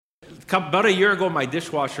About a year ago, my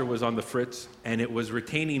dishwasher was on the fritz, and it was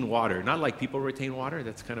retaining water. Not like people retain water.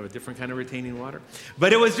 That's kind of a different kind of retaining water.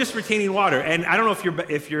 But it was just retaining water. And I don't know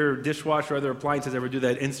if your dishwasher or other appliances ever do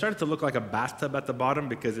that. And it started to look like a bathtub at the bottom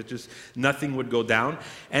because nothing would go down.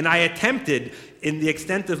 And I attempted, in the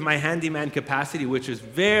extent of my handyman capacity, which is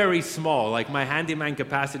very small, like my handyman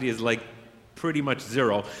capacity is like pretty much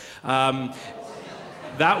zero.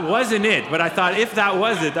 That wasn't it, but I thought if that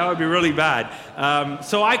was it, that would be really bad.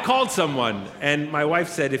 So I called someone, and my wife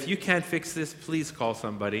said, if you can't fix this, please call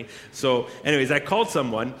somebody. So anyways, I called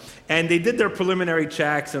someone, and they did their preliminary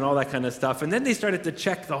checks and all that kind of stuff, and then they started to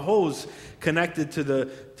check the hose connected to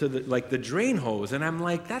the drain hose, and I'm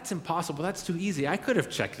like, that's impossible, that's too easy. I could have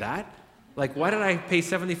checked that. Like, why did I pay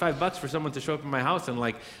 $75 for someone to show up in my house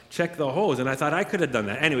and check the hose? And I thought I could have done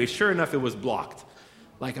that. Anyway, sure enough, it was blocked.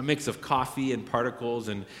 Like a mix of coffee and particles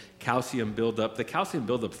and calcium buildup. The calcium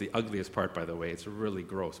buildup's the ugliest part, by the way. It's really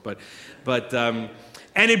gross. And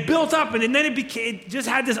it built up, and then it just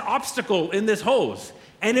had this obstacle in this hose.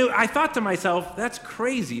 And I thought to myself, that's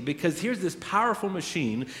crazy, because here's this powerful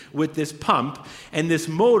machine with this pump and this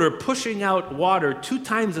motor pushing out water 2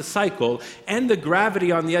 times a cycle, and the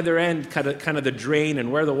gravity on the other end, kind of the drain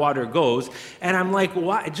and where the water goes. And I'm like,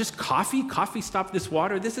 what? Just coffee? Coffee stop this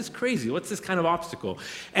water? This is crazy. What's this kind of obstacle?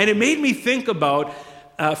 And it made me think about,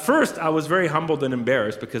 first, I was very humbled and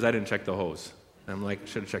embarrassed because I didn't check the hose. I'm like,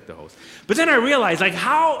 should have checked the hose. But then I realized,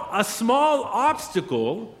 how a small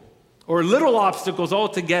obstacle, or little obstacles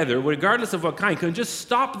altogether, regardless of what kind, can just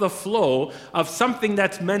stop the flow of something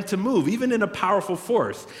that's meant to move, even in a powerful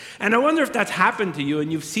force. And I wonder if that's happened to you,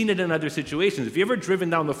 and you've seen it in other situations. If you've ever driven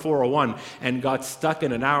down the 401 and got stuck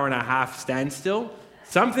in an hour and a half standstill,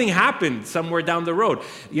 something happened somewhere down the road.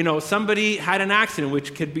 Somebody had an accident,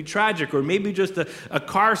 which could be tragic, or maybe just a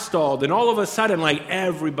car stalled, and all of a sudden,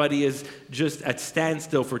 everybody is just at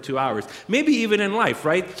standstill for 2 hours. Maybe even in life,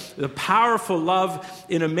 right? The powerful love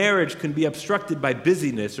in a marriage can be obstructed by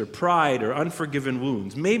busyness or pride or unforgiven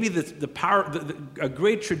wounds. Maybe a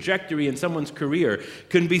great trajectory in someone's career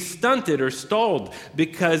can be stunted or stalled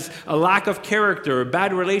because a lack of character or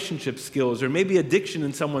bad relationship skills, or maybe addiction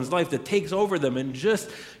in someone's life that takes over them and just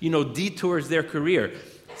detours their career.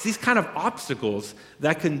 It's these kind of obstacles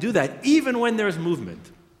that can do that, even when there's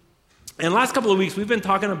movement. And the last couple of weeks, we've been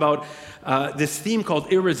talking about this theme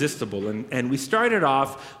called irresistible. And we started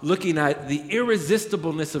off looking at the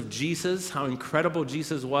irresistibleness of Jesus, how incredible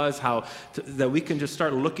Jesus was, that we can just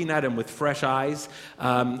start looking at him with fresh eyes.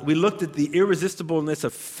 We looked at the irresistibleness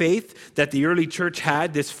of faith that the early church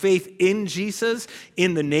had, this faith in Jesus,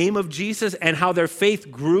 in the name of Jesus, and how their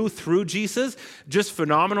faith grew through Jesus. Just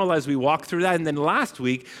phenomenal as we walked through that. And then last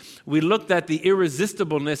week, we looked at the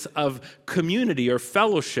irresistibleness of community or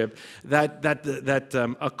fellowship, that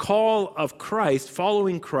a call of Christ,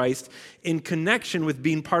 following Christ, in connection with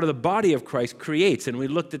being part of the body of Christ creates. And we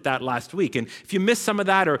looked at that last week. And if you missed some of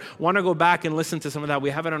that or want to go back and listen to some of that,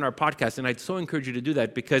 we have it on our podcast. And I'd so encourage you to do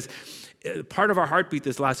that, because part of our heartbeat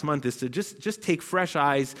this last month is to just take fresh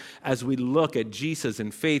eyes as we look at Jesus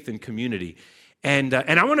and faith and community. And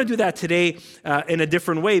I want to do that today in a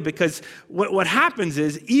different way, because what happens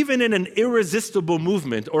is, even in an irresistible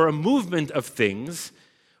movement or a movement of things,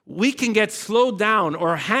 we can get slowed down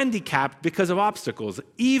or handicapped because of obstacles.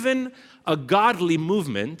 Even a godly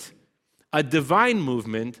movement, a divine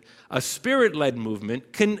movement, a spirit-led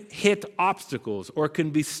movement can hit obstacles or can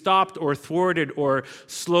be stopped or thwarted or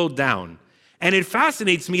slowed down. And it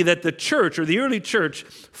fascinates me that the church, or the early church,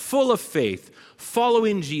 full of faith,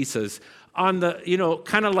 following Jesus, on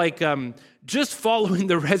the, just following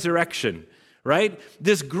the resurrection, right?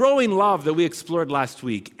 This growing love that we explored last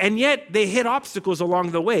week. And yet they hit obstacles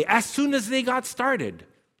along the way as soon as they got started.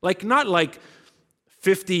 Not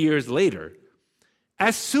 50 years later.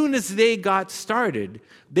 As soon as they got started,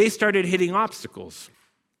 they started hitting obstacles.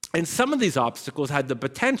 And some of these obstacles had the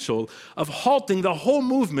potential of halting the whole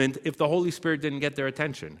movement if the Holy Spirit didn't get their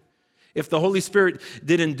attention, if the Holy Spirit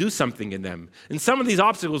didn't do something in them. And some of these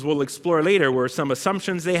obstacles we'll explore later were some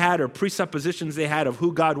assumptions they had or presuppositions they had of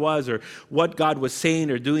who God was or what God was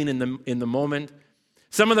saying or doing in the moment.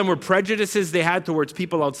 Some of them were prejudices they had towards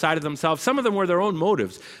people outside of themselves. Some of them were their own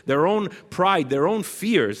motives, their own pride, their own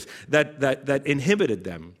fears that inhibited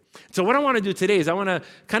them. So what I want to do today is I want to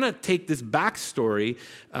kind of take this backstory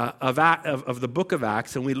of the book of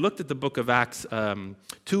Acts, and we looked at the book of Acts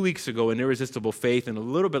 2 weeks ago in Irresistible Faith and a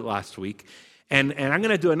little bit last week, and I'm going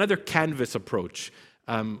to do another canvas approach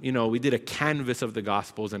We did a canvas of the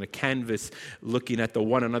Gospels and a canvas looking at the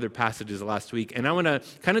one another passages last week. And I want to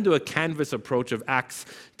kind of do a canvas approach of Acts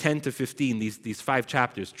 10 to 15, these 5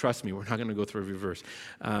 chapters. Trust me, we're not going to go through every verse.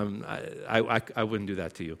 I wouldn't do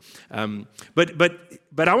that to you.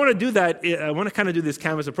 But I want to do that. I want to kind of do this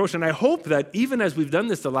canvas approach. And I hope that even as we've done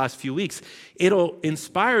this the last few weeks, it'll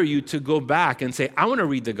inspire you to go back and say, I want to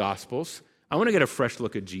read the Gospels. I want to get a fresh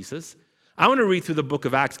look at Jesus. I want to read through the book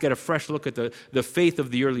of Acts, get a fresh look at the faith of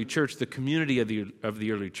the early church, the community of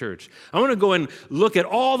the early church. I want to go and look at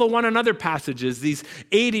all the one another passages, these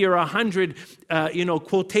 80 or 100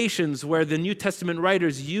 quotations where the New Testament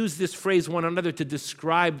writers use this phrase one another to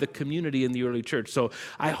describe the community in the early church. So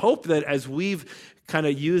I hope that as we've kind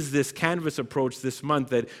of used this canvas approach this month,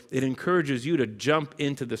 that it encourages you to jump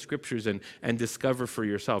into the scriptures and discover for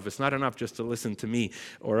yourself. It's not enough just to listen to me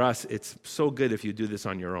or us. It's so good if you do this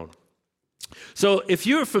on your own. So if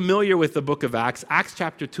you're familiar with the book of Acts, Acts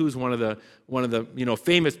chapter 2 is one of the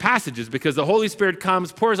famous passages because the Holy Spirit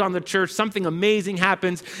comes, pours on the church, something amazing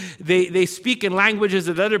happens. They speak in languages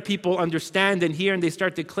that other people understand and hear, and they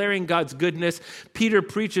start declaring God's goodness. Peter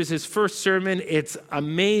preaches his first sermon. It's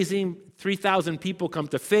amazing. 3,000 people come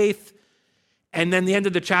to faith. And then the end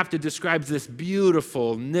of the chapter describes this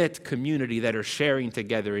beautiful, knit community that are sharing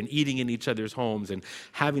together and eating in each other's homes and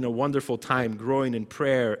having a wonderful time, growing in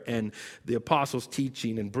prayer and the apostles'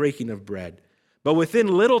 teaching and breaking of bread. But within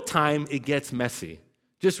little time, it gets messy.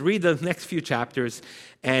 Just read the next few chapters,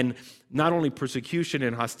 and not only persecution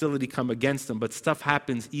and hostility come against them, but stuff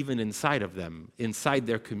happens even inside of them, inside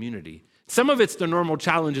their community. Some of it's the normal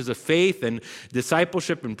challenges of faith and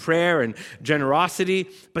discipleship and prayer and generosity,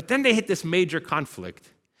 but then they hit this major conflict.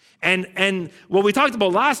 And what we talked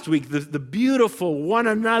about last week, the beautiful one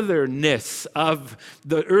another-ness of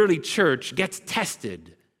the early church gets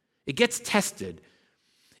tested. It gets tested.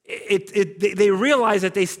 They realize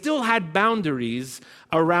that they still had boundaries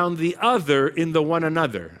around the other in the one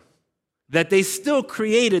another. That they still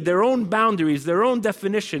created their own boundaries, their own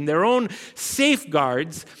definition, their own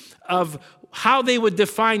safeguards of how they would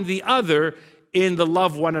define the other in the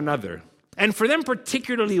love one another. And for them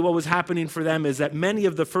particularly, what was happening for them is that many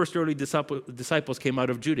of the first early disciples came out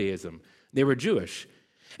of Judaism. They were Jewish.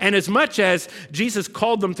 And as much as Jesus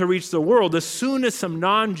called them to reach the world, as soon as some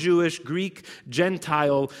non-Jewish, Greek,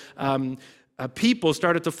 Gentile people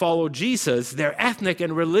started to follow Jesus, their ethnic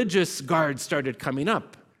and religious guards started coming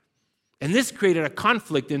up. And this created a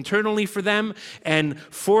conflict internally for them and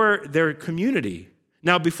for their community.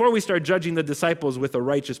 Now, before we start judging the disciples with a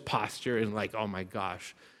righteous posture and like, oh my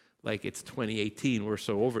gosh, like it's 2018, we're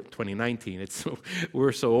so over 2019,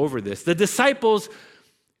 we're so over this. The disciples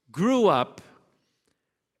grew up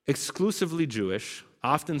exclusively Jewish,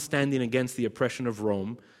 often standing against the oppression of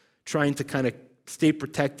Rome, trying to kind of stay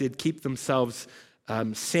protected, keep themselves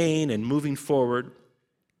sane and moving forward.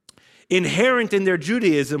 Inherent in their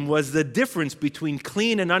Judaism was the difference between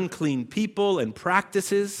clean and unclean people and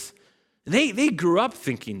practices. They grew up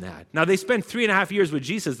thinking that. Now, they spent 3.5 years with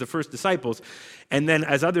Jesus, the first disciples, and then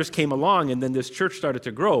as others came along, and then this church started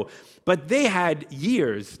to grow. But they had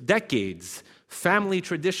years, decades, family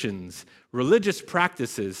traditions, religious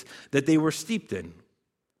practices that they were steeped in.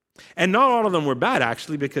 And not all of them were bad,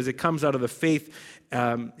 actually, because it comes out of the faith,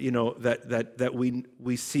 that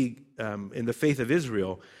we see in the faith of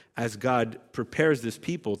Israel as God prepares this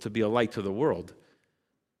people to be a light to the world.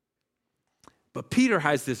 But Peter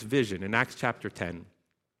has this vision in Acts chapter 10,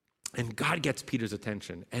 and God gets Peter's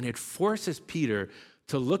attention, and it forces Peter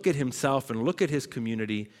to look at himself and look at his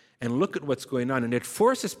community and look at what's going on, and it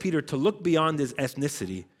forces Peter to look beyond his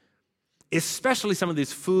ethnicity, especially some of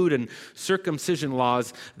these food and circumcision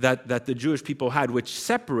laws that the Jewish people had, which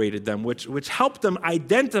separated them, which helped them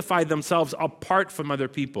identify themselves apart from other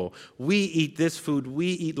people. We eat this food, we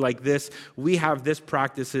eat like this, we have this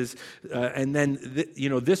practices, and then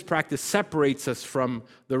this practice separates us from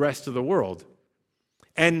the rest of the world.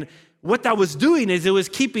 And what that was doing is it was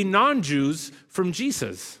keeping non-Jews from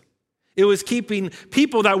Jesus. It was keeping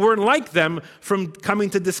people that weren't like them from coming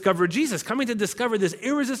to discover Jesus, coming to discover this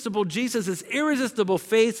irresistible Jesus, this irresistible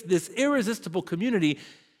faith, this irresistible community.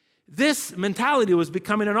 This mentality was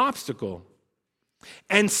becoming an obstacle.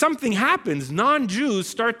 And something happens. Non-Jews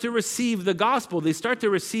start to receive the gospel. They start to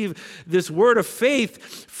receive this word of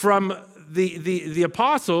faith from the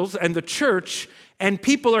apostles and the church, and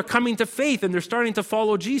people are coming to faith and they're starting to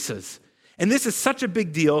follow Jesus. And this is such a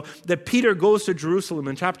big deal that Peter goes to Jerusalem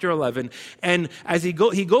in chapter 11. And as he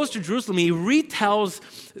goes to Jerusalem, he retells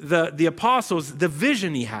the apostles the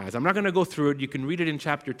vision he has. I'm not going to go through it. You can read it in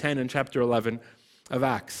chapter 10 and chapter 11. of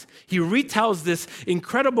Acts. He retells this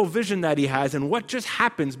incredible vision that he has and what just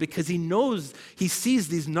happens because he sees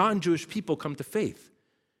these non-Jewish people come to faith.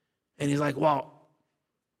 And he's like, well,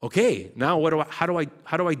 okay, now how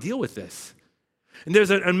do I deal with this? And there's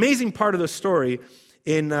an amazing part of the story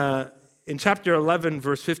in chapter 11,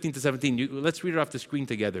 verse 15 to 17. Let's read it off the screen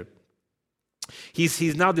together.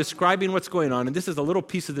 He's now describing what's going on, and this is a little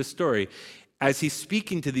piece of the story. As he's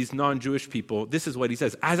speaking to these non-Jewish people, this is what he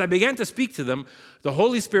says. As I began to speak to them, the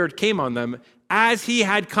Holy Spirit came on them as he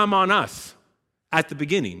had come on us at the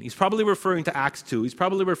beginning. He's probably referring to Acts 2. He's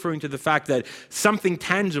probably referring to the fact that something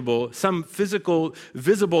tangible, some physical,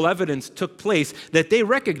 visible evidence took place that they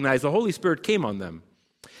recognized the Holy Spirit came on them.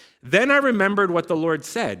 Then I remembered what the Lord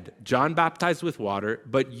said, John baptized with water,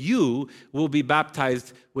 but you will be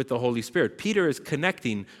baptized with the Holy Spirit. Peter is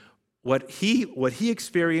connecting what he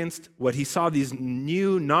experienced, what he saw these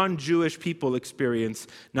new non-Jewish people experience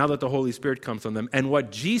now that the Holy Spirit comes on them, and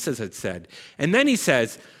what Jesus had said. And then he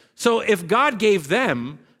says, so if God gave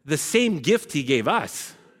them the same gift he gave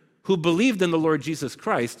us, who believed in the Lord Jesus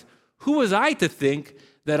Christ, who was I to think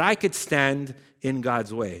that I could stand in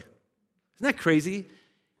God's way? Isn't that crazy?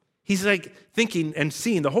 He's like thinking and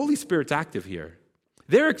seeing the Holy Spirit's active here.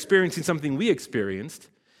 They're experiencing something we experienced.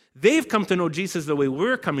 They've come to know Jesus the way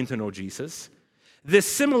we're coming to know Jesus. This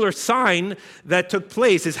similar sign that took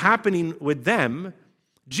place is happening with them.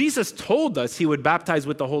 Jesus told us he would baptize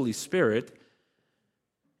with the Holy Spirit.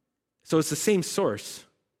 So it's the same source.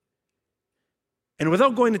 And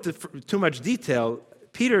without going into too much detail,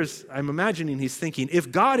 I'm imagining he's thinking,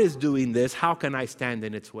 if God is doing this, how can I stand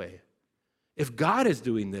in its way? If God is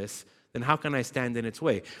doing this, then how can I stand in its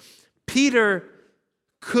way? Peter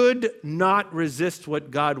could not resist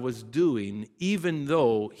what God was doing, even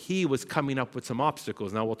though he was coming up with some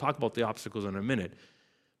obstacles. Now, we'll talk about the obstacles in a minute.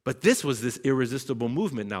 But this was this irresistible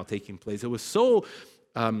movement now taking place. It was so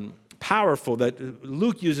powerful that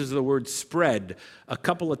Luke uses the word spread a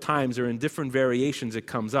couple of times, or in different variations it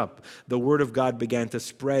comes up. The word of God began to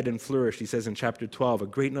spread and flourish. He says in chapter 12, a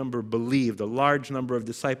great number believed, a large number of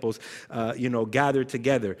disciples gathered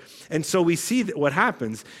together. And so we see what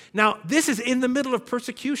happens. Now, this is in the middle of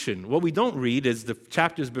persecution. What we don't read is the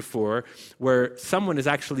chapters before where someone is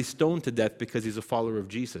actually stoned to death because he's a follower of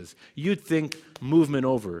Jesus. You'd think movement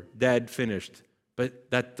over, dead, finished, but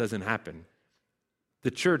that doesn't happen. The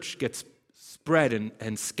church gets spread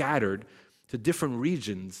and scattered to different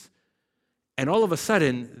regions, and all of a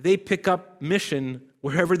sudden, they pick up mission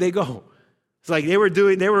wherever they go. It's like they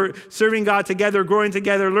were serving God together, growing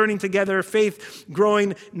together, learning together, faith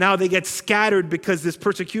growing. Now they get scattered because this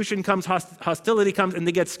persecution comes, hostility comes, and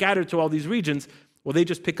they get scattered to all these regions. Well, they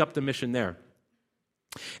just pick up the mission there.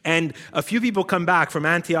 And a few people come back from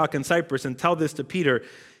Antioch and Cyprus and tell this to Peter.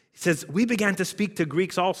 He says, we began to speak to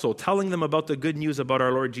Greeks also, telling them about the good news about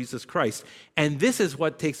our Lord Jesus Christ. And this is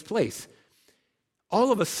what takes place.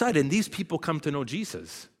 All of a sudden, these people come to know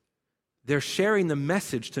Jesus. They're sharing the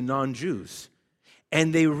message to non-Jews.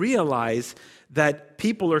 And they realize that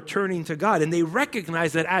people are turning to God. And they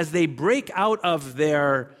recognize that as they break out of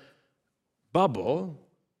their bubble,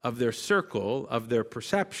 of their circle, of their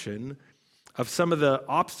perception, of some of the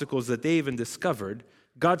obstacles that they even discovered,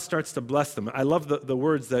 God starts to bless them. I love the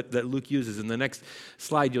words that Luke uses. In the next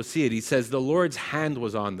slide, you'll see it. He says, the Lord's hand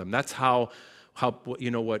was on them. That's how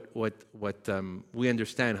we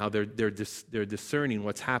understand how they're discerning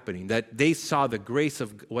what's happening. That they saw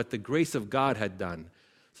what the grace of God had done.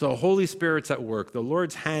 So the Holy Spirit's at work. The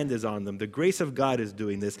Lord's hand is on them. The grace of God is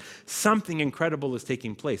doing this. Something incredible is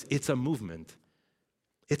taking place. It's a movement.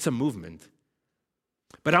 It's a movement.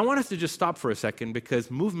 But I want us to just stop for a second,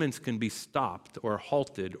 because movements can be stopped or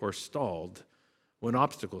halted or stalled when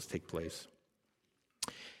obstacles take place.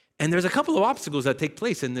 And there's a couple of obstacles that take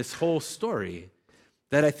place in this whole story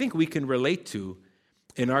that I think we can relate to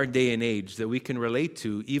in our day and age, that we can relate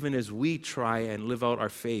to even as we try and live out our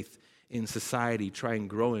faith in society, try and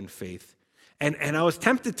grow in faith. And I was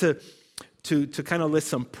tempted to kind of list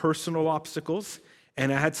some personal obstacles.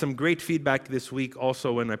 And I had some great feedback this week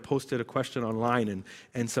also when I posted a question online,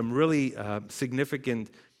 and some really significant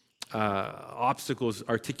obstacles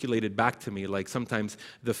articulated back to me, like sometimes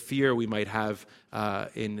the fear we might have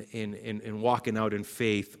in walking out in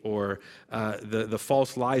faith, or the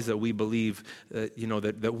false lies that we believe,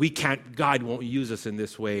 that we can't, God won't use us in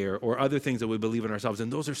this way, or other things that we believe in ourselves.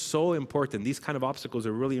 And those are so important. These kind of obstacles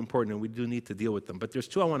are really important, and we do need to deal with them. But there's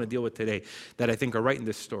two I want to deal with today that I think are right in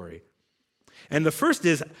this story. And the first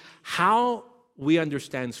is how we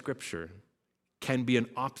understand Scripture can be an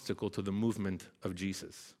obstacle to the movement of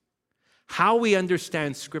Jesus. How we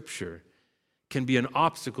understand Scripture can be an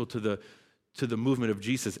obstacle to to the movement of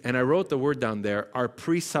Jesus. And I wrote the word down there, are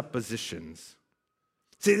presuppositions.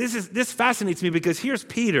 See, this fascinates me because here's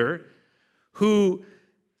Peter, who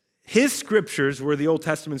his scriptures were the Old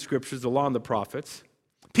Testament scriptures, the law and the prophets.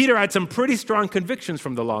 Peter had some pretty strong convictions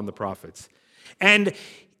from the law and the prophets. And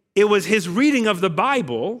it was his reading of the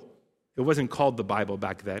Bible. It wasn't called the Bible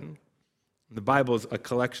back then. The Bible is a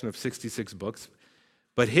collection of 66 books.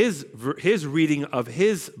 But his reading of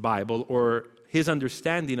his Bible, or his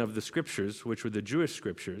understanding of the scriptures, which were the Jewish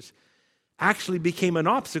scriptures, actually became an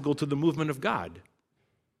obstacle to the movement of God.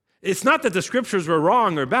 It's not that the scriptures were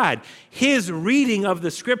wrong or bad. His reading of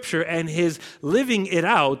the scripture and his living it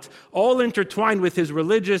out, all intertwined with his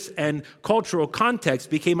religious and cultural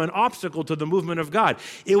context, became an obstacle to the movement of God.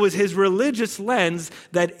 It was his religious lens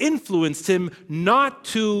that influenced him not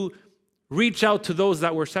to reach out to those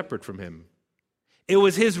that were separate from him. It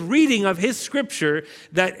was his reading of his scripture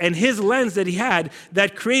and his lens that he had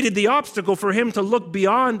that created the obstacle for him to look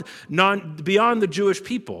beyond the Jewish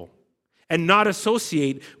people and not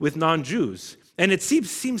associate with non-Jews. And it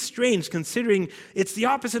seems strange considering it's the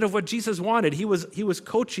opposite of what Jesus wanted. He was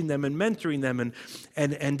coaching them and mentoring them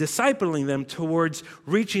and discipling them towards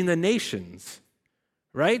reaching the nations,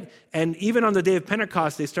 right? And even on the day of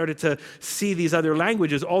Pentecost, they started to see these other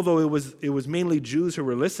languages, although it was mainly Jews who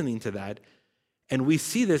were listening to that. And we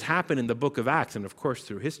see this happen in the book of Acts and, of course,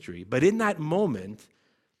 through history. But in that moment,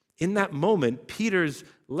 Peter's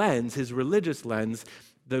lens, his religious lens,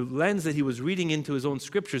 the lens that he was reading into his own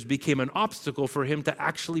scriptures became an obstacle for him to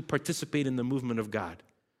actually participate in the movement of God.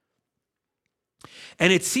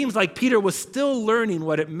 And it seems like Peter was still learning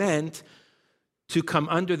what it meant to come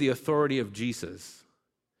under the authority of Jesus,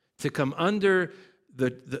 to come under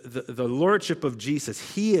the lordship of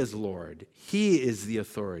Jesus. He is Lord. He is the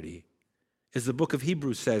authority. As the book of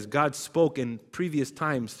Hebrews says, God spoke in previous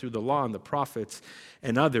times through the law and the prophets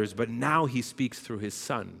and others, but now he speaks through his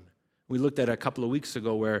Son. We looked at it a couple of weeks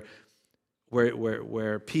ago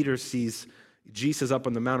where Peter sees Jesus up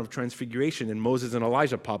on the Mount of Transfiguration and Moses and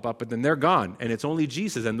Elijah pop up, but then they're gone, and it's only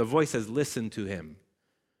Jesus, and the voice says, listen to him.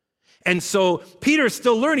 And so Peter's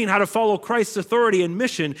still learning how to follow Christ's authority and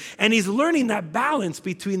mission, and he's learning that balance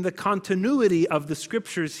between the continuity of the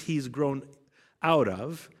scriptures he's grown out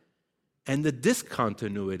of and the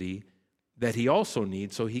discontinuity that he also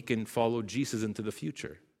needs so he can follow Jesus into the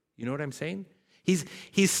future. You know what I'm saying?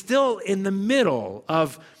 He's still in the middle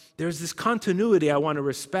of, there's this continuity I want to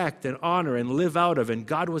respect and honor and live out of, and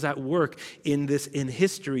God was at work in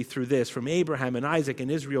history through this, from Abraham and Isaac and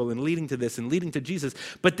Israel and leading to this and leading to Jesus.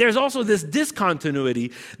 But there's also this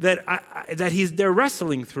discontinuity that they're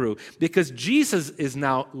wrestling through, because Jesus is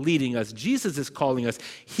now leading us. Jesus is calling us.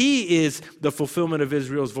 He is the fulfillment of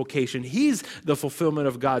Israel's vocation. He's the fulfillment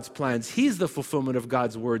of God's plans. He's the fulfillment of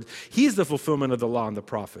God's words. He's the fulfillment of the law and the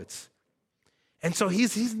prophets. And so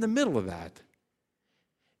he's in the middle of that.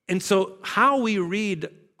 And so how we read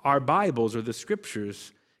our Bibles or the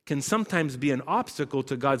scriptures can sometimes be an obstacle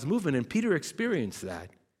to God's movement, and Peter experienced that.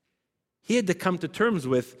 He had to come to terms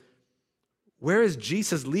with, where is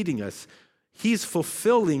Jesus leading us? He's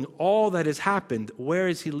fulfilling all that has happened. Where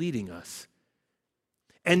is he leading us?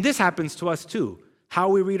 And this happens to us too. How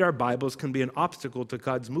we read our Bibles can be an obstacle to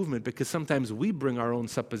God's movement because sometimes we bring our own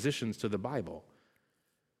suppositions to the Bible.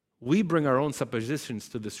 We bring our own suppositions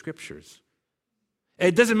to the scriptures.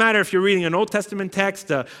 It doesn't matter if you're reading an Old Testament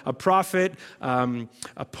text, a prophet,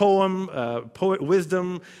 a poem, poet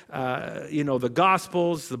wisdom, the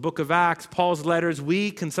Gospels, the book of Acts, Paul's letters.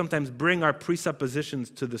 We can sometimes bring our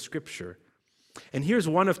presuppositions to the scripture. And here's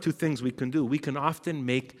one of two things we can do. We can often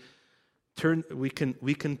turn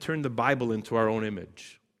the Bible into our own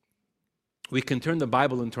image. We can turn the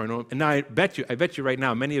Bible into our own. And now I bet you right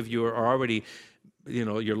now, many of you are already,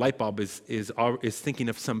 your light bulb is thinking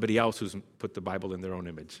of somebody else who's put the Bible in their own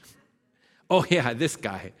image. Oh yeah, this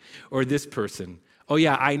guy or this person. Oh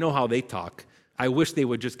yeah, I know how they talk. I wish they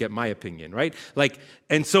would just get my opinion, right?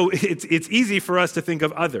 And so it's easy for us to think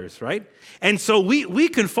of others, right? And so we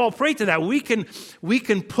can fall prey to that. We can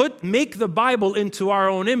make the Bible into our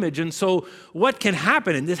own image. And so what can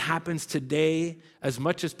happen, and this happens today as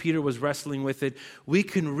much as Peter was wrestling with it, we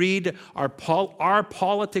can read our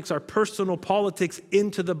politics, our personal politics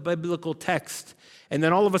into the biblical text. And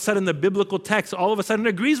then all of a sudden the biblical text all of a sudden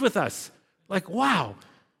agrees with us. Like, wow,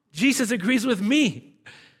 Jesus agrees with me.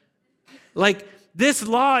 Like, this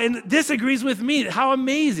law and this agrees with me. How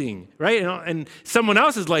amazing, right? And someone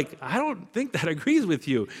else is like, I don't think that agrees with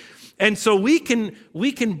you. And so we can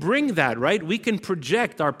bring that, right? We can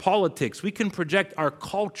project our politics. We can project our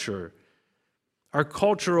culture, our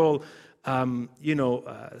cultural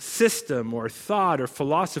system or thought or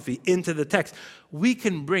philosophy into the text. We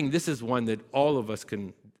can bring, this is one that all of us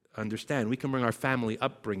can understand, we can bring our family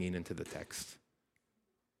upbringing into the text.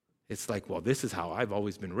 It's like, well, this is how I've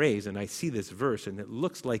always been raised, and I see this verse, and it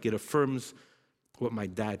looks like it affirms what my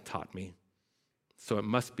dad taught me. So it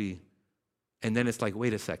must be, and then it's like,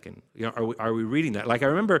 wait a second, are we reading that? Like I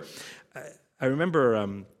remember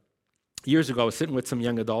years ago, I was sitting with some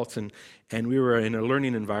young adults, and we were in a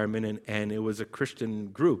learning environment, and it was a Christian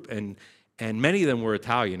group, and many of them were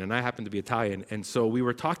Italian, and I happen to be Italian, and so we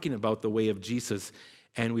were talking about the way of Jesus,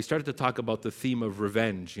 and we started to talk about the theme of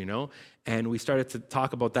revenge, and we started to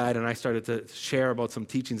talk about that, and I started to share about some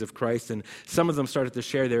teachings of Christ, and some of them started to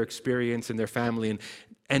share their experience and their family,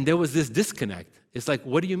 and there was this disconnect. It's like,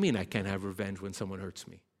 what do you mean I can't have revenge when someone hurts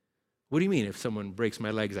me? What do you mean if someone breaks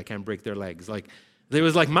my legs, I can't break their legs? Like, there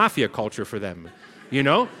was like mafia culture for them,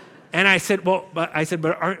 And I said, but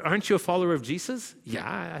aren't you a follower of Jesus?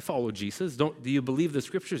 Yeah, I follow Jesus. Do you believe the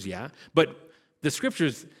scriptures? Yeah. But the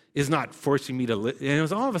scriptures is not forcing me to live. And it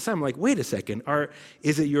was all of a sudden, I'm like, wait a second.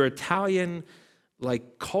 Is it your Italian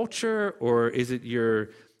like culture, or is it your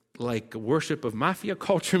like worship of mafia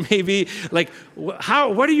culture maybe? Like,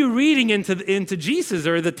 what are you reading into Jesus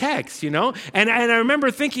or the text, And I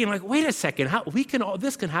remember thinking like, wait a second,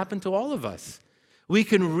 this can happen to all of us. We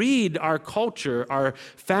can read our culture, our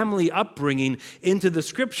family upbringing into the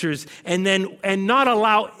scriptures and not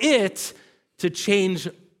allow it to change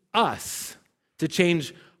us, to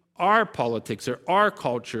change our politics or our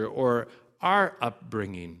culture or our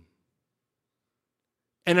upbringing.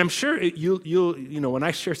 And I'm sure you'll when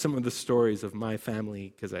I share some of the stories of my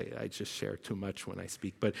family, because I just share too much when I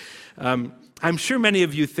speak, but I'm sure many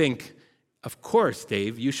of you think, of course,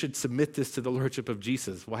 Dave, you should submit this to the Lordship of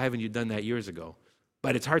Jesus. Why haven't you done that years ago?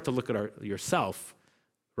 But it's hard to look at yourself,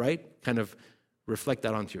 right? Kind of reflect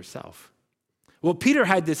that onto yourself. Well, Peter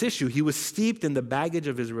had this issue. He was steeped in the baggage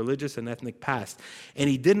of his religious and ethnic past, and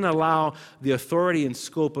he didn't allow the authority and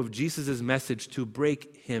scope of Jesus' message to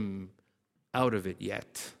break him out of it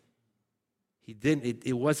yet. He didn't.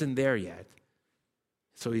 It wasn't there yet.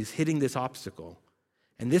 So he's hitting this obstacle.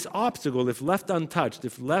 And this obstacle, if left untouched,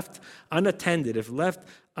 if left unattended, if left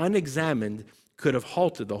unexamined, could have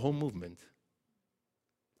halted the whole movement.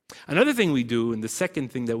 Another thing we do, and the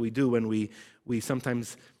second thing that we do when we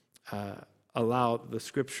sometimes allow the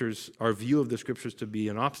scriptures, our view of the scriptures to be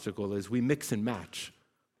an obstacle, is we mix and match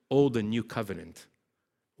Old and New Covenant.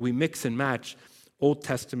 We mix and match Old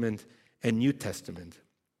Testament and New Testament.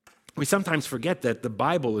 We sometimes forget that the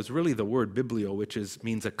Bible is really the word biblio, which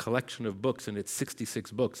means a collection of books, and it's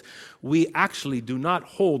 66 books. We actually do not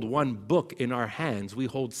hold one book in our hands. We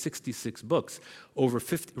hold 66 books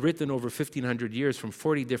written over 1,500 years from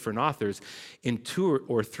 40 different authors in 2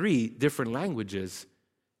 or 3 different languages,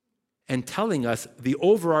 and telling us the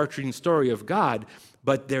overarching story of God,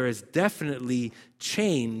 but there is definitely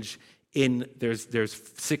change there's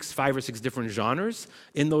 5 or 6 different genres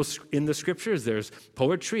in the scriptures. There's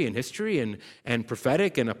poetry and history and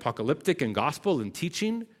prophetic and apocalyptic and gospel and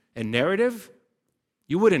teaching and narrative.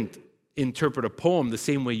 You wouldn't interpret a poem the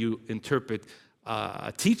same way you interpret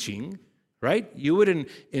a teaching, right? You wouldn't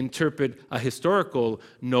interpret a historical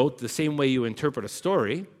note the same way you interpret a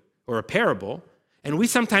story or a parable. And we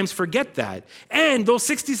sometimes forget that. And those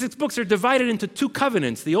 66 books are divided into 2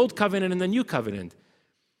 covenants, the Old Covenant and the New Covenant.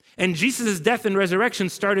 And Jesus' death and resurrection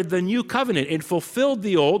started the new covenant. It fulfilled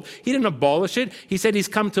the old. He didn't abolish it. He said he's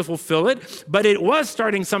come to fulfill it. But it was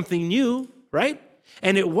starting something new, right?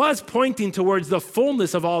 And it was pointing towards the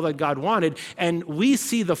fullness of all that God wanted. And we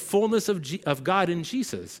see the fullness of God in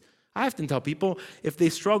Jesus. I often tell people, if they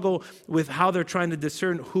struggle with how they're trying to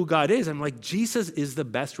discern who God is, I'm like, Jesus is the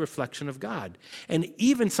best reflection of God. And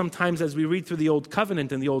even sometimes as we read through the Old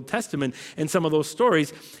Covenant and the Old Testament and some of those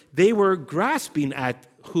stories, they were grasping at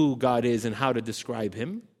who God is and how to describe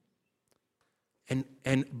him.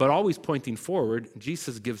 But always pointing forward,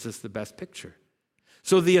 Jesus gives us the best picture.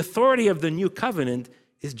 So the authority of the new covenant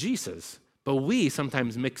is Jesus. But we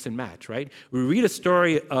sometimes mix and match, right? We read a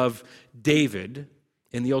story of David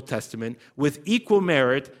in the Old Testament with equal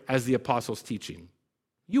merit as the apostles' teaching.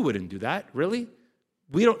 You wouldn't do that, really?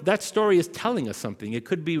 That story is telling us something. It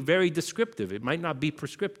could be very descriptive. It might not be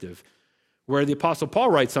prescriptive. Where the apostle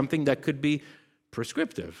Paul writes something that could be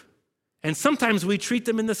prescriptive. And sometimes we treat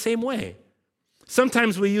them in the same way.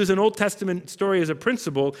 Sometimes we use an Old Testament story as a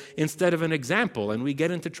principle instead of an example, and we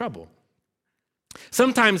get into trouble.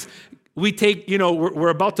 Sometimes we take, we're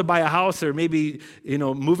about to buy a house or maybe,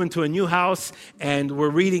 move into a new house, and we're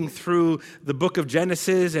reading through the book of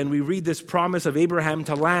Genesis, and we read this promise of Abraham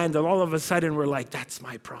to land, and all of a sudden we're like, that's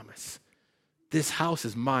my promise. This house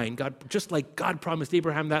is mine. God, just like God promised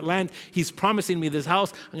Abraham that land, he's promising me this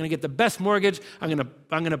house. I'm going to get the best mortgage. I'm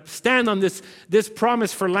going to stand on this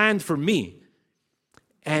promise for land for me.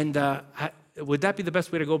 And would that be the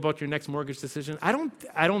best way to go about your next mortgage decision? I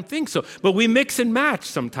don't think so. But we mix and match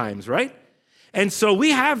sometimes, right? And so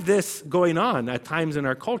we have this going on at times in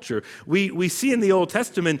our culture. We see in the Old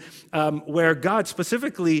Testament where God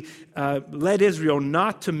specifically led Israel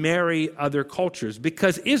not to marry other cultures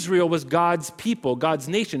because Israel was God's people, God's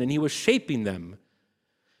nation, and he was shaping them.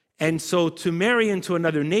 And so to marry into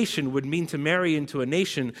another nation would mean to marry into a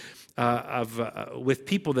nation with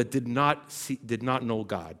people that did not know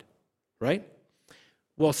God, right?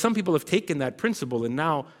 Well, some people have taken that principle and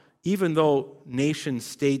now, even though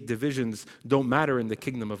nation-state divisions don't matter in the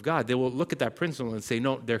kingdom of God, they will look at that principle and say,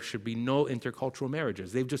 no, there should be no intercultural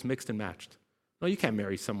marriages. They've just mixed and matched. No, you can't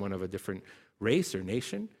marry someone of a different race or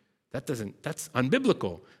nation. That's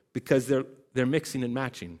unbiblical because they're mixing and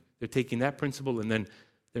matching. They're taking that principle and then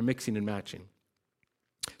they're mixing and matching.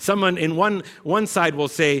 Someone in one side will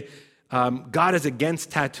say, God is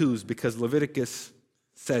against tattoos because Leviticus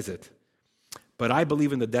says it. But I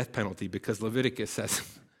believe in the death penalty because Leviticus says it.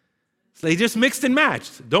 So they just mixed and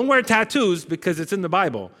matched. Don't wear tattoos because it's in the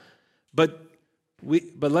Bible. But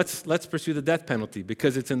let's pursue the death penalty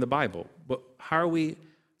because it's in the Bible. But how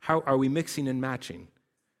are we mixing and matching?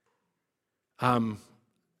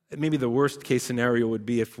 Maybe the worst case scenario would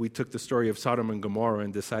be if we took the story of Sodom and Gomorrah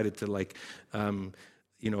and decided to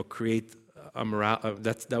create a moral.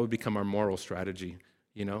 That would become our moral strategy,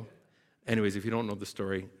 Anyways, if you don't know the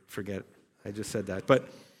story, forget. I just said that. But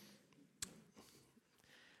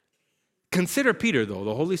consider Peter, though.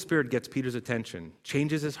 The Holy Spirit gets Peter's attention,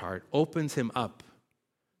 changes his heart, opens him up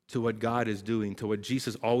to what God is doing, to what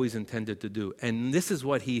Jesus always intended to do. And this is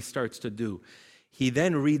what he starts to do. He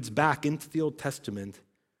then reads back into the Old Testament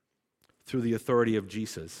through the authority of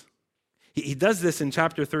Jesus. He does this in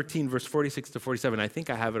chapter 13, verse 46 to 47. I think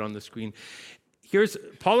I have it on the screen. Here's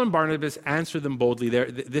Paul and Barnabas answer them boldly.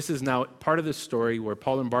 This is now part of the story where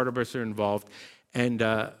Paul and Barnabas are involved, and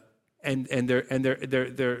they're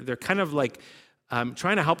kind of like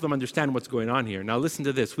trying to help them understand what's going on here. Now listen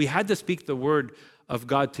to this. We had to speak the word of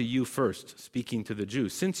God to you first, speaking to the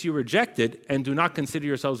Jews. Since you rejected and do not consider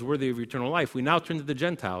yourselves worthy of eternal life, we now turn to the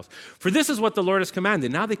Gentiles. For this is what the Lord has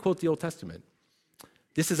commanded. Now they quote the Old Testament.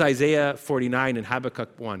 This is Isaiah 49 and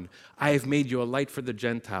Habakkuk 1. I have made you a light for the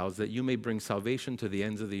Gentiles that you may bring salvation to the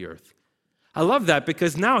ends of the earth. I love that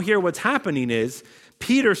because now here what's happening is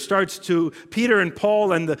Peter and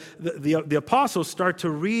Paul and the apostles start to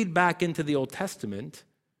read back into the Old Testament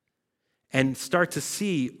and start to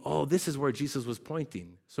see, this is where Jesus was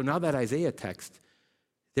pointing. So now that Isaiah text,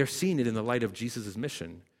 they're seeing it in the light of Jesus'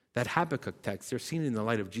 mission. That Habakkuk text, they're seeing it in the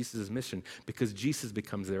light of Jesus' mission because Jesus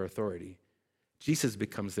becomes their authority. Jesus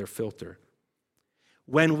becomes their filter.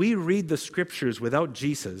 When we read the scriptures without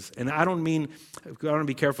Jesus, and I want to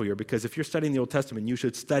be careful here because if you're studying the Old Testament, you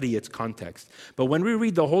should study its context. But when we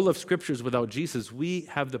read the whole of scriptures without Jesus, we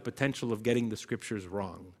have the potential of getting the scriptures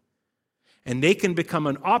wrong. And they can become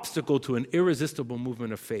an obstacle to an irresistible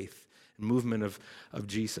movement of faith, and movement of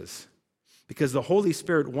Jesus. Because the Holy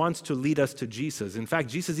Spirit wants to lead us to Jesus. In fact,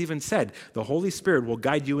 Jesus even said, the Holy Spirit will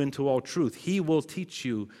guide you into all truth. He will teach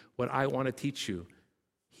you what I want to teach you.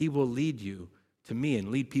 He will lead you to me and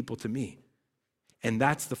lead people to me. And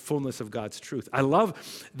that's the fullness of God's truth. I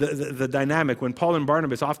love the dynamic when Paul and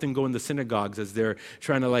Barnabas often go in the synagogues as they're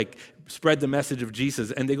trying to spread the message of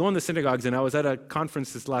Jesus. And they go in the synagogues, and I was at a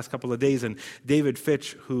conference this last couple of days, and David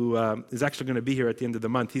Fitch, who is actually going to be here at the end of the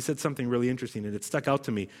month, he said something really interesting, and it stuck out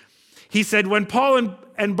to me. He said, when Paul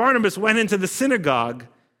and Barnabas went into the synagogue,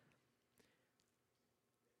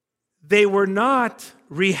 they were not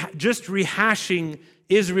just rehashing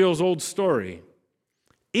Israel's old story.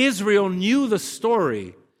 Israel knew the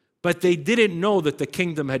story, but they didn't know that the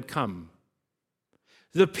kingdom had come.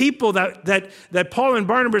 The people that Paul and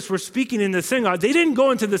Barnabas were speaking in the synagogue, they didn't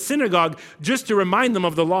go into the synagogue just to remind them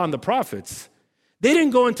of the law and the prophets. They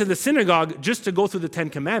didn't go into the synagogue just to go through the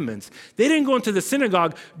Ten Commandments. They didn't go into the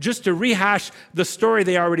synagogue just to rehash the story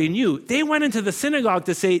they already knew. They went into the synagogue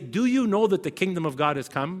to say, do you know that the kingdom of God has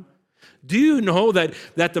come? Do you know that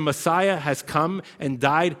the Messiah has come and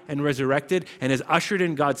died and resurrected and has ushered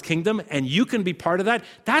in God's kingdom and you can be part of that?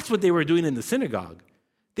 That's what they were doing in the synagogue.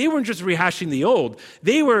 They weren't just rehashing the old.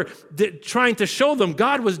 They were trying to show them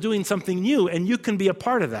God was doing something new and you can be a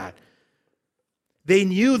part of that. They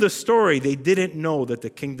knew the story. They didn't know that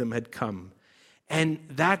the kingdom had come. And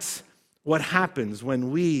that's what happens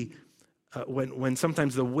when when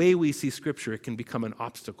sometimes the way we see Scripture, it can become an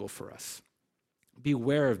obstacle for us.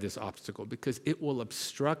 Beware of this obstacle because it will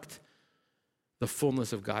obstruct the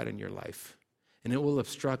fullness of God in your life. And it will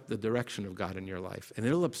obstruct the direction of God in your life. And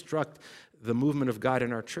it'll obstruct the movement of God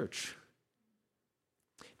in our church.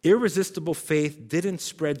 Irresistible faith didn't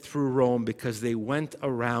spread through Rome because they went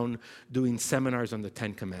around doing seminars on the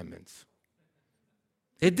Ten Commandments.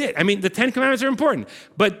 It did. I mean, the Ten Commandments are important,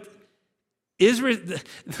 but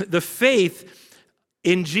the faith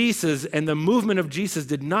in Jesus and the movement of Jesus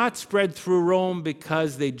did not spread through Rome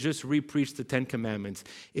because they just repreached the Ten Commandments.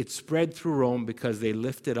 It spread through Rome because they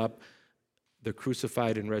lifted up the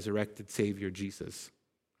crucified and resurrected Savior, Jesus,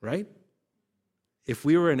 right? If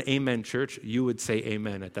we were an amen church, you would say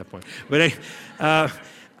amen at that point. But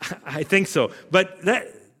I think so. But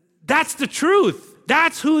that's the truth.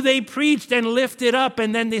 That's who they preached and lifted up.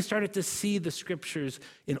 And then they started to see the scriptures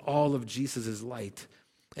in all of Jesus' light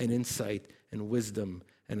and insight and wisdom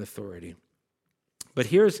and authority. But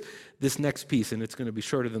here's this next piece, and it's going to be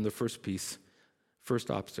shorter than the first piece,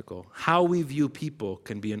 first obstacle. How we view people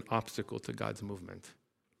can be an obstacle to God's movement.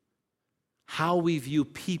 How we view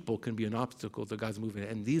people can be an obstacle to God's movement.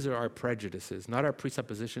 And these are our prejudices, not our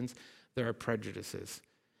presuppositions, they're our prejudices.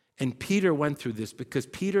 And Peter went through this because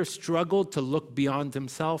Peter struggled to look beyond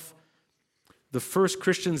himself. The first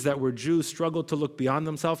Christians that were Jews struggled to look beyond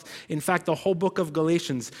themselves. In fact, the whole book of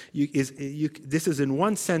Galatians, this is in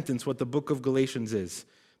one sentence what the book of Galatians is.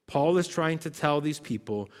 Paul is trying to tell these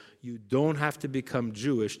people, you don't have to become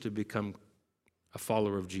Jewish to become a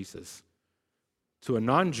follower of Jesus. To a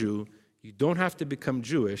non-Jew, you don't have to become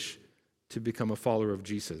Jewish to become a follower of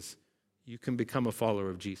Jesus. You can become a follower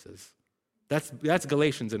of Jesus. That's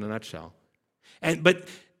Galatians in a nutshell. But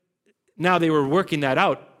now they were working that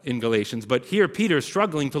out in Galatians, but here Peter's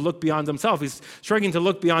struggling to look beyond himself. He's struggling to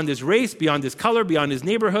look beyond his race, beyond his color, beyond his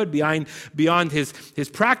neighborhood, beyond his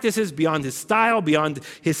practices, beyond his style, beyond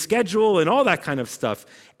his schedule, and all that kind of stuff.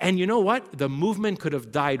 And you know what? The movement could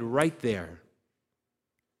have died right there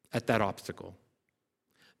at that obstacle.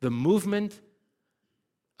 The movement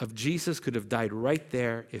of Jesus could have died right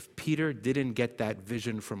there if Peter didn't get that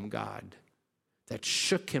vision from God that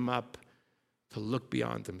shook him up to look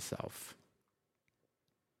beyond himself.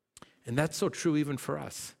 And that's so true even for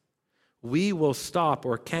us. We will stop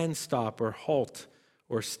or can stop or halt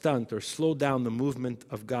or stunt or slow down the movement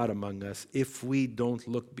of God among us if we don't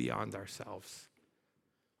look beyond ourselves.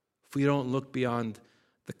 If we don't look beyond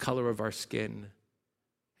the color of our skin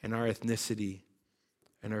and our ethnicity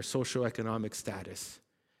and our socioeconomic status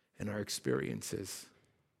and our experiences.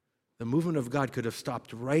 The movement of God could have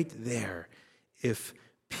stopped right there if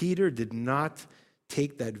Peter did not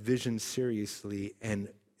take that vision seriously and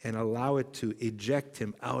allow it to eject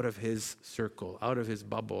him out of his circle, out of his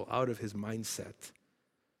bubble, out of his mindset,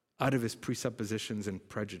 out of his presuppositions and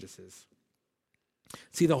prejudices.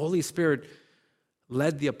 See, the Holy Spirit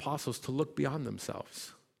led the apostles to look beyond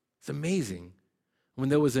themselves. It's amazing. When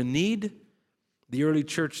there was a need, the early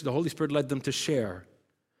church, the Holy Spirit led them to share.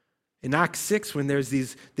 In Acts 6, when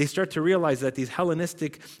they start to realize that these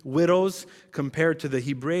Hellenistic widows, compared to the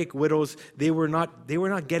Hebraic widows, they were not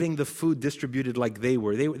getting the food distributed like they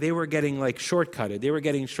were. They were getting like shortcutted. They were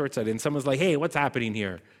getting short-sighted. And someone's like, hey, what's happening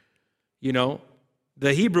here? You know,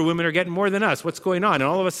 the Hebrew women are getting more than us. What's going on? And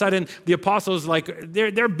all of a sudden, the apostles, like,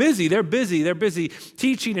 they're busy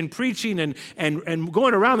teaching and preaching and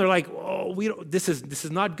going around. They're like, oh, this is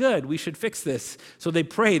not good. We should fix this. So they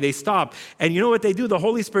pray, they stop. And you know what they do? The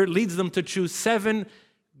Holy Spirit leads them to choose 7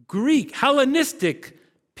 Greek, Hellenistic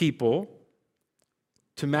people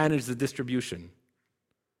to manage the distribution.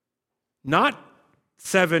 Not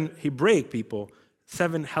 7 Hebraic people,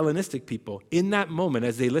 7 Hellenistic people. In that moment,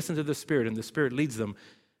 as they listen to the Spirit and the Spirit leads them,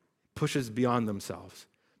 pushes beyond themselves.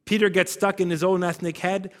 Peter gets stuck in his own ethnic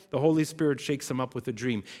head. The Holy Spirit shakes him up with a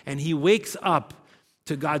dream. And he wakes up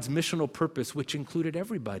to God's missional purpose, which included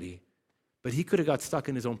everybody. But he could have got stuck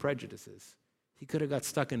in his own prejudices. He could have got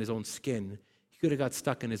stuck in his own skin. He could have got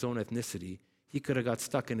stuck in his own ethnicity. He could have got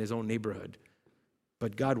stuck in his own neighborhood.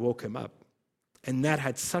 But God woke him up. And that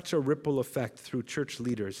had such a ripple effect through church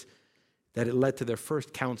leaders that it led to their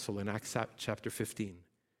first council in Acts chapter 15.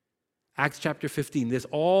 Acts chapter 15,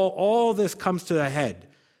 all this comes to a head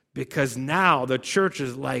because now the church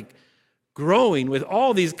is like growing with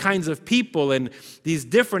all these kinds of people and these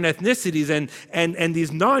different ethnicities and these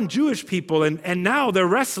non-Jewish people. And now they're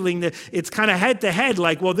wrestling. It's kind of head to head,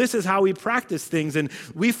 like, well, this is how we practice things. And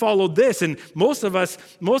we followed this. And most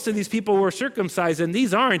of these people were circumcised and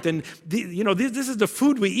these aren't. And, this is the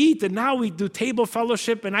food we eat. And now we do table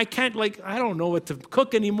fellowship. And I don't know what to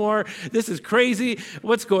cook anymore. This is crazy.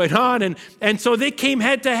 What's going on? And so they came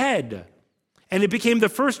head to head. And it became the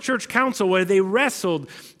first church council where they wrestled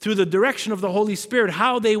through the direction of the Holy Spirit,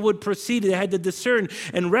 how they would proceed. They had to discern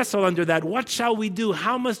and wrestle under that. What shall we do?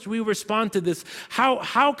 How must we respond to this?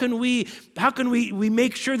 How can we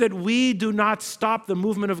make sure that we do not stop the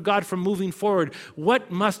movement of God from moving forward? What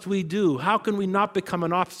must we do? How can we not become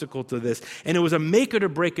an obstacle to this? And it was a make it or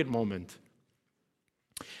break it moment.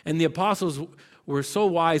 And the apostles were so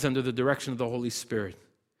wise under the direction of the Holy Spirit.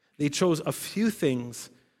 They chose a few things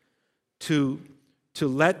to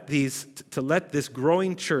let this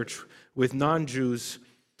growing church with non-Jews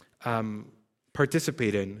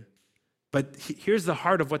participate in. But here's the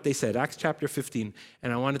heart of what they said. Acts chapter 15,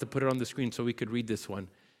 and I wanted to put it on the screen so we could read this one.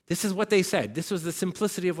 This is what they said. This was the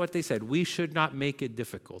simplicity of what they said. We should not make it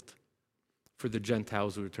difficult for the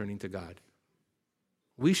Gentiles who are turning to God.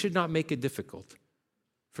 We should not make it difficult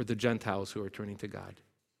for the Gentiles who are turning to God.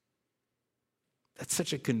 That's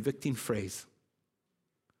such a convicting phrase.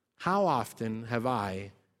 How often have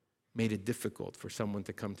I made it difficult for someone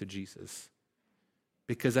to come to Jesus?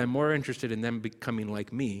 Because I'm more interested in them becoming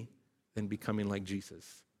like me than becoming like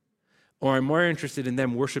Jesus. Or I'm more interested in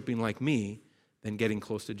them worshiping like me than getting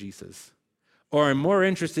close to Jesus. Or I'm more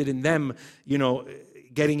interested in them,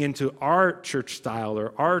 getting into our church style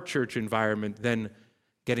or our church environment than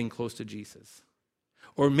getting close to Jesus.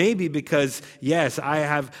 Or maybe because, yes,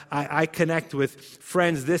 I connect with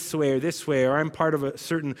friends this way, or I'm part of a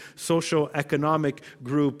certain social economic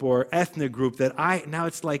group or ethnic group that now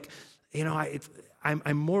it's like,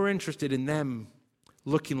 I'm more interested in them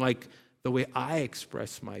looking like the way I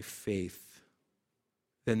express my faith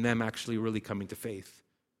than them actually really coming to faith.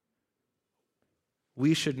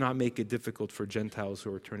 We should not make it difficult for Gentiles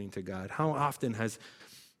who are turning to God. How often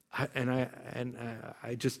I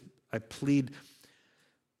plead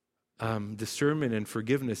discernment and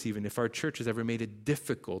forgiveness, even if our church has ever made it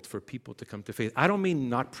difficult for people to come to faith. I don't mean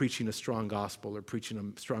not preaching a strong gospel or preaching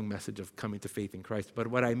a strong message of coming to faith in Christ, but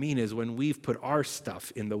what I mean is when we've put our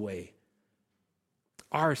stuff in the way,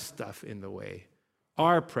 our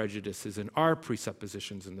prejudices and our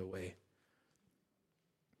presuppositions in the way.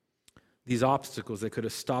 These obstacles that could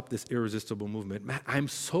have stopped this irresistible movement. Man, I'm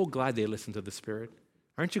so glad they listened to the Spirit.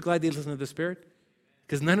 Aren't you glad they listened to the Spirit?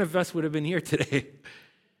 Because none of us would have been here today.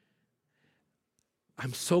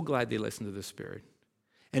 I'm so glad they listened to the Spirit.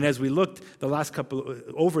 And as we looked the last couple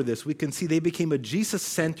over this, we can see they became a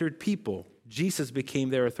Jesus-centered people. Jesus became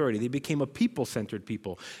their authority. They became a people-centered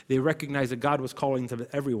people. They recognized that God was calling to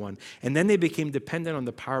everyone. And then they became dependent on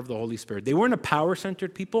the power of the Holy Spirit. They weren't a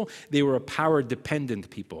power-centered people. They were a power-dependent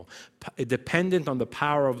people, dependent on the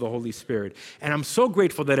power of the Holy Spirit. And I'm so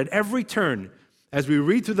grateful that at every turn, as we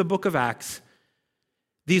read through the book of Acts,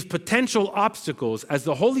 these potential obstacles, as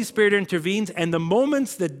the Holy Spirit intervenes, and the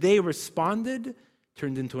moments that they responded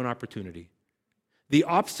turned into an opportunity. The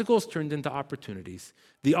obstacles turned into opportunities.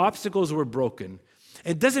 The obstacles were broken.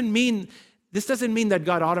 This doesn't mean that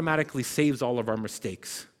God automatically saves all of our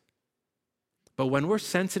mistakes. But when we're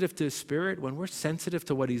sensitive to His Spirit, when we're sensitive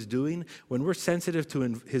to what He's doing, when we're sensitive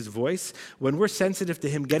to His voice, when we're sensitive to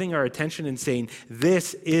Him getting our attention and saying,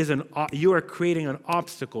 you are creating an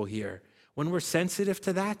obstacle here. When we're sensitive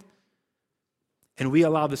to that and we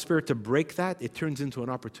allow the Spirit to break that, it turns into an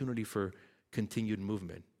opportunity for continued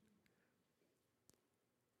movement.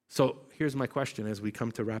 So here's my question as we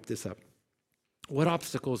come to wrap this up. What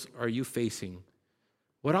obstacles are you facing?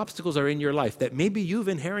 What obstacles are in your life that maybe you've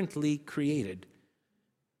inherently created?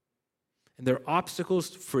 And they're obstacles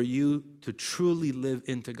for you to truly live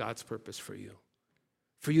into God's purpose for you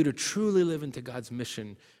to truly live into God's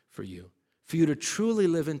mission for you to truly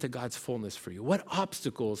live into God's fullness for you. What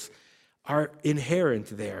obstacles are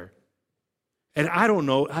inherent there? And I don't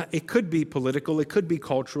know, it could be political, it could be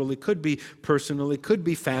cultural, it could be personal, it could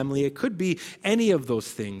be family, it could be any of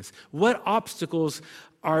those things. What obstacles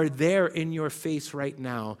are there in your face right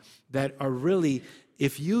now that are really,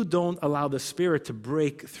 if you don't allow the Spirit to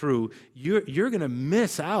break through, you're going to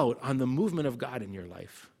miss out on the movement of God in your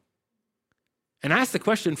life? And ask the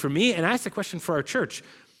question for me, and ask the question for our church.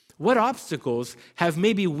 What obstacles have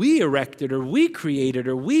maybe we erected or we created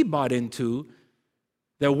or we bought into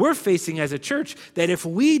that we're facing as a church that if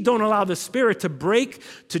we don't allow the Spirit to break,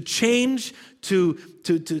 to change, to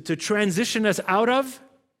transition us out of,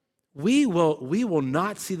 we will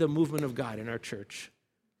not see the movement of God in our church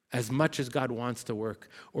as much as God wants to work,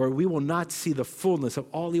 or we will not see the fullness of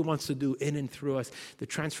all He wants to do in and through us, the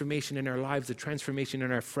transformation in our lives, the transformation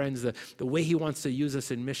in our friends, the way He wants to use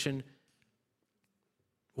us in mission.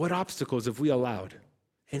 What obstacles have we allowed?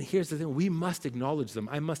 And here's the thing, we must acknowledge them.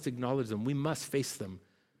 I must acknowledge them. We must face them.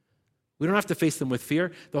 We don't have to face them with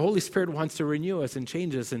fear. The Holy Spirit wants to renew us and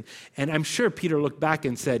change us. And I'm sure Peter looked back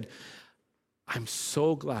and said, I'm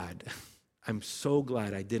so glad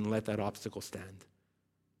I didn't let that obstacle stand.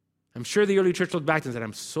 I'm sure the early church looked back and said,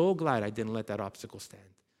 I'm so glad I didn't let that obstacle stand.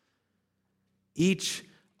 Each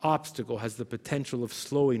obstacle has the potential of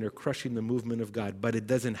slowing or crushing the movement of God, but it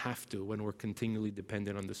doesn't have to when we're continually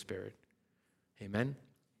dependent on the Spirit. Amen?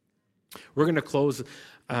 We're going to close,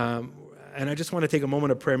 and I just want to take a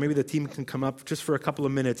moment of prayer. Maybe the team can come up just for a couple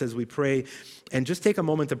of minutes as we pray, and just take a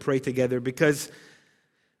moment to pray together, because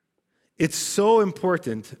it's so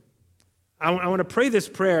important. I want to pray this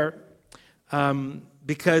prayer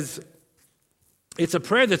because it's a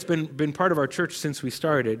prayer that's been part of our church since we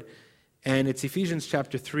started, and it's Ephesians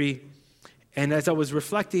chapter 3. And as I was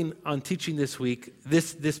reflecting on teaching this week,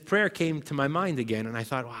 this prayer came to my mind again, and I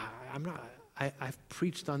thought, wow, I've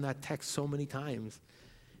preached on that text so many times.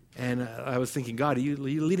 And I was thinking, God, are you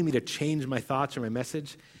leading me to change my thoughts or my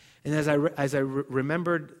message? And as I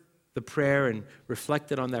remembered the prayer and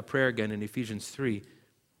reflected on that prayer again in Ephesians 3,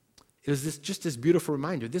 it was this beautiful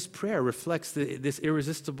reminder. This prayer reflects this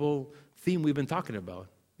irresistible theme we've been talking about.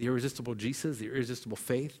 The irresistible Jesus, the irresistible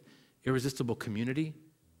faith, irresistible community,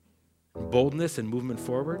 boldness and movement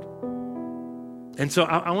forward. And so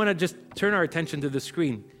I want to just turn our attention to the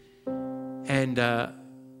screen. And I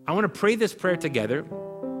want to pray this prayer together.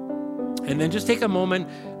 And then just take a moment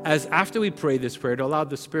after we pray this prayer to allow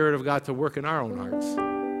the Spirit of God to work in our own hearts,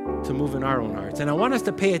 to move in our own hearts. And I want us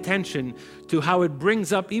to pay attention to how it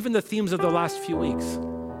brings up even the themes of the last few weeks.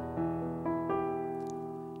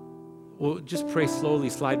 We'll just pray slowly,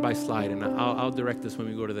 slide by slide, and I'll direct this when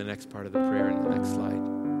we go to the next part of the prayer in the next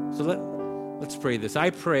slide. So let's pray this.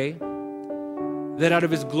 I pray that out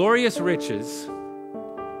of his glorious riches,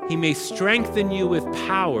 he may strengthen you with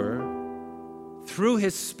power through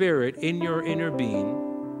his Spirit in your inner being,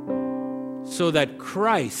 so that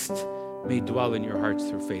Christ may dwell in your hearts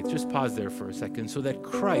through faith. Just pause there for a second. So that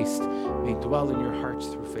Christ may dwell in your hearts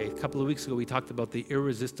through faith. A couple of weeks ago, we talked about the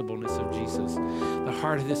irresistibleness of Jesus. The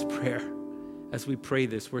heart of this prayer, as we pray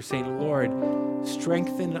this, we're saying, Lord,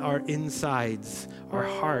 strengthen our insides, our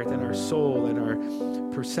heart and our soul and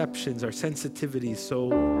our perceptions, our sensitivities,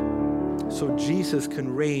 so Jesus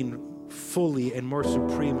can reign fully and more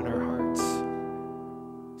supreme in our hearts,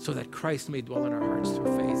 so that Christ may dwell in our hearts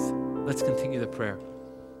through faith. Let's continue the prayer.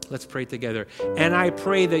 Let's pray together. And I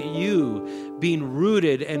pray that you, being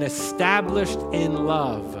rooted and established in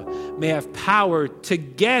love, may have power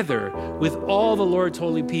together with all the Lord's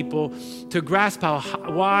holy people to grasp how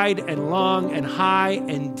wide and long and high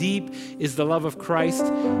and deep is the love of Christ,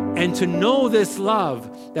 and to know this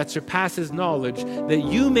love that surpasses knowledge, that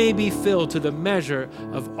you may be filled to the measure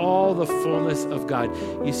of all the fullness of God.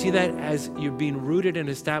 You see that as you're being rooted and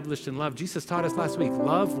established in love. Jesus taught us last week,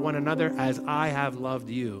 love one another as I have loved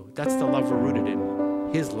you. That's the love we're rooted in,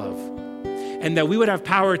 his love. And that we would have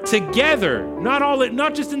power together,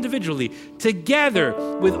 not just individually, together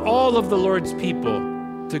with all of the Lord's people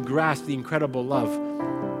to grasp the incredible love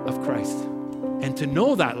of Christ and to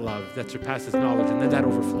know that love that surpasses knowledge, and then that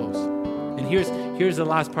overflows. And here's the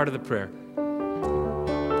last part of the prayer.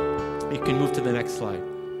 You can move to the next slide.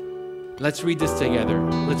 Let's read this together.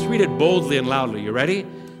 Let's read it boldly and loudly. You ready?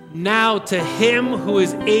 Now to him who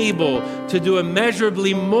is able to do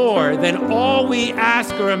immeasurably more than all we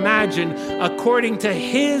ask or imagine, according to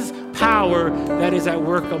his power that is at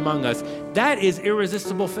work among us. That is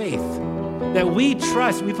irresistible faith. That we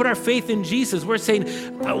trust, we put our faith in Jesus. We're saying,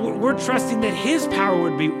 we're trusting that his power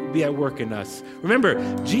would be at work in us. Remember,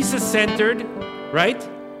 Jesus-centered, right?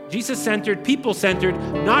 Jesus-centered, people-centered,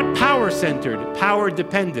 not power-centered,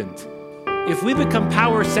 power-dependent. If we become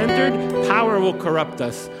power-centered, power will corrupt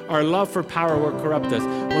us. Our love for power will corrupt us.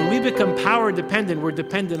 When we become power-dependent, we're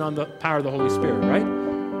dependent on the power of the Holy Spirit,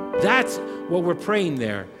 right? That's what we're praying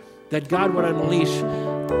there, that God would unleash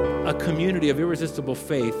a community of irresistible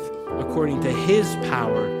faith according to his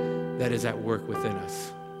power that is at work within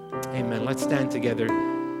us. Amen. Let's stand together.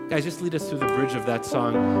 Guys, just lead us through the bridge of that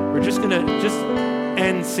song. We're just going to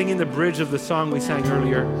end singing the bridge of the song we sang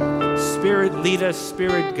earlier. Spirit, lead us.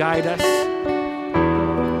 Spirit, guide us.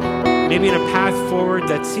 Maybe in a path forward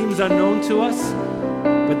that seems unknown to us,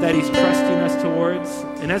 but that he's trusting us towards.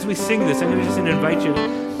 And as we sing this, I'm going to invite you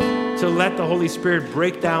to let the Holy Spirit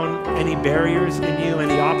break down any barriers in you,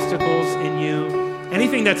 any obstacles in you,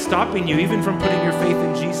 anything that's stopping you even from putting your faith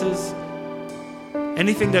in Jesus,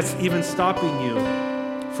 anything that's even stopping you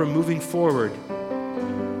from moving forward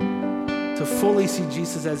to fully see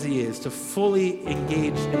Jesus as he is, to fully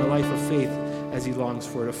engage in a life of faith as he longs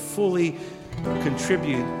for, to fully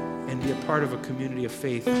contribute and be a part of a community of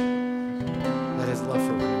faith that has love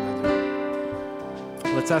for one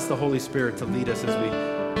another. Let's ask the Holy Spirit to lead us as we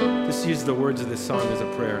Just use the words of this song as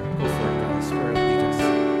a prayer. Go for it, God. Spirit, lead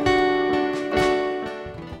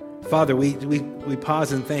us. Father, we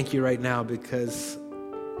pause and thank you right now because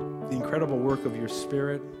the incredible work of your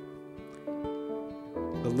Spirit,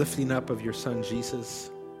 the lifting up of your Son, Jesus.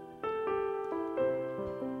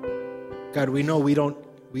 God, we know we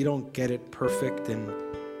don't get it perfect, and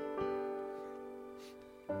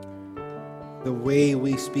the way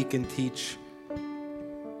we speak and teach,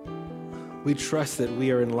 we trust that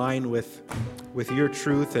we are in line with your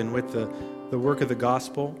truth and with the work of the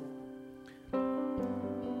gospel.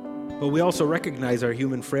 But we also recognize our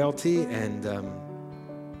human frailty and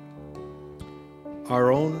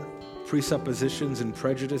our own presuppositions and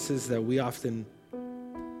prejudices that we often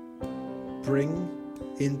bring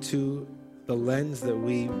into the lens that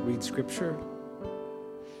we read Scripture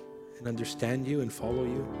and understand you and follow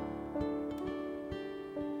you.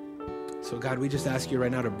 So God, we just ask you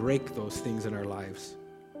right now to break those things in our lives.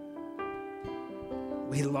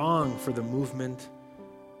 We long for the movement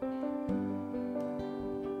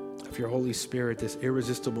of your Holy Spirit, this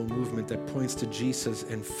irresistible movement that points to Jesus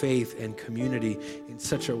and faith and community in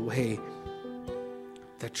such a way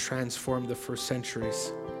that transformed the first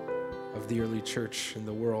centuries of the early church and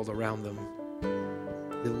the world around them.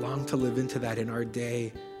 We long to live into that in our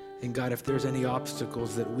day. And God, if there's any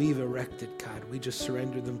obstacles that we've erected, God, we just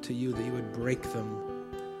surrender them to you, that you would break them.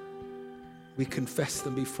 We confess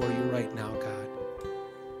them before you right now, God.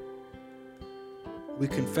 We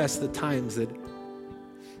confess the times that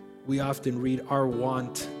we often read our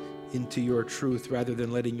want into your truth rather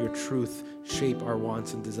than letting your truth shape our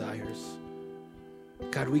wants and desires.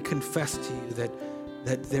 God, we confess to you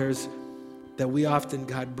that we often,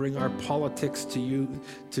 God, bring our politics to you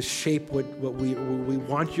to shape what we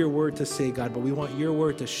want your word to say, God, but we want your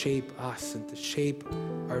word to shape us and to shape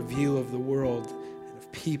our view of the world and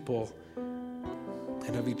of people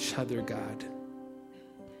and of each other, God.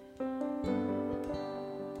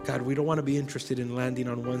 God, we don't want to be interested in landing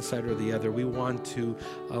on one side or the other. We want to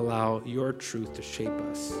allow your truth to shape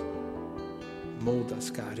us, mold us,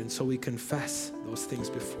 God. And so we confess those things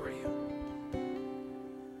before you.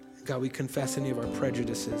 God, we confess any of our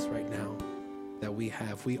prejudices right now that we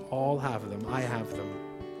have. We all have them. I have them.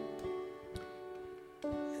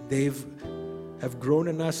 And have grown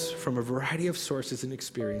in us from a variety of sources and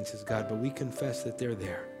experiences, God, but we confess that they're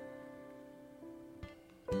there.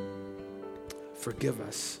 Forgive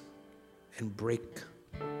us and break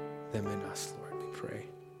them in us, Lord, we pray.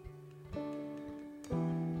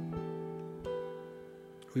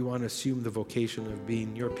 We want to assume the vocation of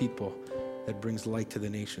being your people that brings light to the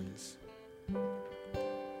nations.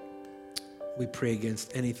 We pray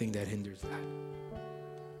against anything that hinders that.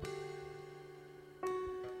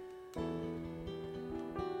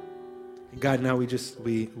 And God, now we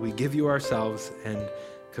give you ourselves and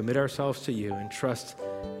commit ourselves to you and trust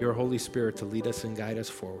your Holy Spirit to lead us and guide us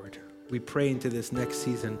forward. We pray into this next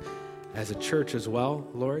season as a church as well,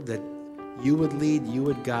 Lord, that you would lead, you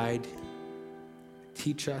would guide,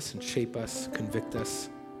 teach us and shape us, convict us.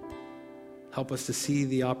 Help us to see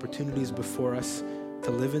the opportunities before us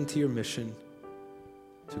to live into your mission,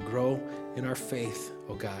 to grow in our faith,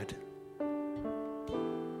 oh God.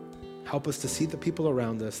 Help us to see the people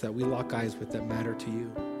around us that we lock eyes with that matter to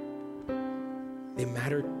you. They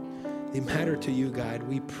matter to you, God.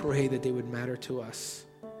 We pray that they would matter to us.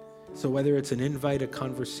 So whether it's an invite, a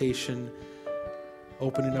conversation,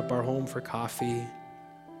 opening up our home for coffee,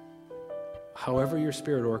 however your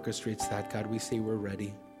Spirit orchestrates that, God, we say we're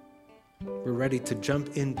ready. We're ready to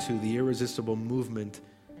jump into the irresistible movement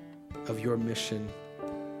of your mission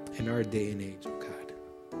in our day and age, oh God.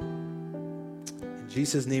 In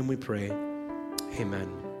Jesus' name we pray,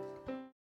 amen.